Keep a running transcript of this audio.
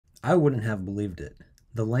I wouldn't have believed it.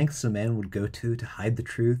 The lengths a man would go to hide the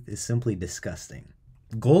truth is simply disgusting.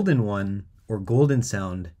 Golden One, or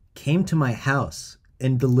GoldenSound, came to my house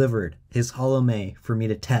and delivered his Hollow May for me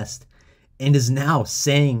to test, and is now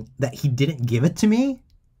saying that he didn't give it to me?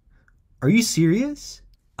 Are you serious?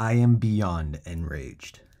 I am beyond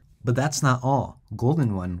enraged. But that's not all.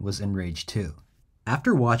 Golden One was enraged too.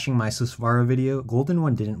 After watching my Susvara video, Golden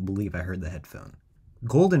One didn't believe I heard the headphone.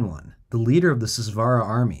 Golden One, the leader of the Susvara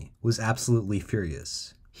army, was absolutely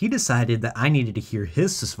furious. He decided that I needed to hear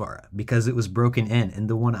his Susvara because it was broken in and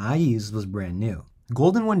the one I used was brand new.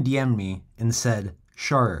 Golden One DM'd me and said,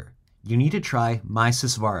 "Sharer, you need to try my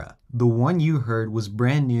Susvara. The one you heard was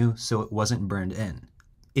brand new, so it wasn't burned in."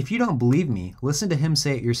 If you don't believe me, listen to him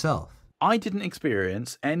say it yourself. I didn't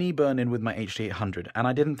experience any burn-in with my HD800, and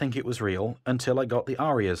I didn't think it was real until I got the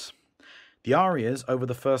Arias. The Arias, over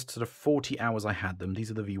the first sort of 40 hours I had them, these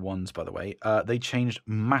are the V1s by the way, they changed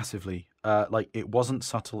massively. Like, it wasn't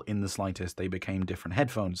subtle in the slightest, they became different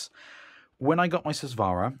headphones. When I got my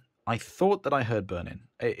Susvara, I thought that I heard burn-in.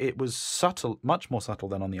 It was subtle, much more subtle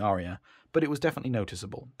than on the Aria, but it was definitely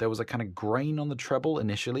noticeable. There was a kind of grain on the treble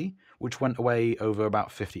initially, which went away over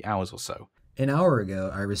about 50 hours or so. An hour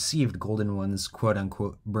ago, I received Golden One's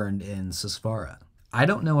quote-unquote burned-in Susvara. I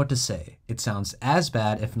don't know what to say. It sounds as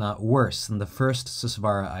bad, if not worse, than the first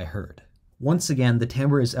Susvara I heard. Once again, the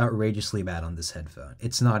timbre is outrageously bad on this headphone.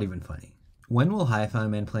 It's not even funny. When will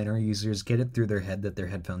HIFIMAN planar users get it through their head that their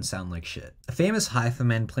headphones sound like shit? A famous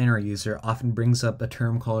HIFIMAN planar user often brings up a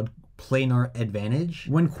term called planar advantage.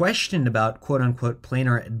 When questioned about quote-unquote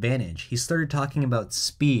planar advantage, he started talking about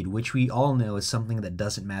speed, which we all know is something that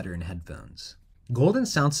doesn't matter in headphones.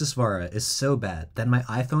 GoldenSound Susvara is so bad that my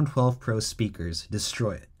iPhone 12 Pro speakers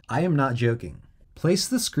destroy it. I am not joking. Place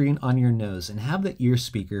the screen on your nose and have the ear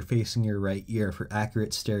speaker facing your right ear for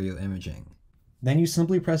accurate stereo imaging. Then you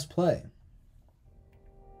simply press play.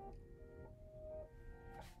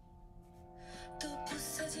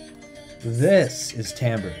 This is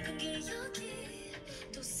timbre.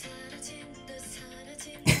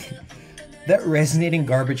 That resonating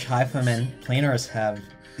garbage HIFIMAN planars have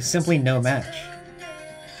is simply no match.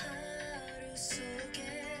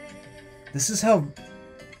 This is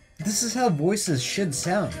how voices should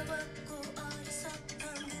sound.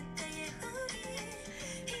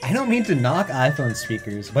 I don't mean to knock iPhone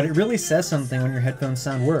speakers, but it really says something when your headphones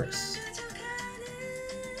sound worse.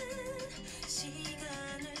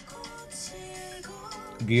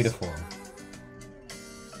 Beautiful.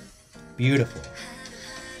 Beautiful.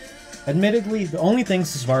 Admittedly, the only thing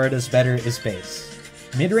Susvara does better is bass.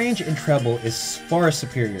 Mid-range and treble is far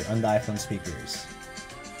superior on the iPhone speakers.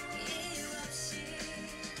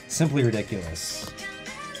 Simply ridiculous.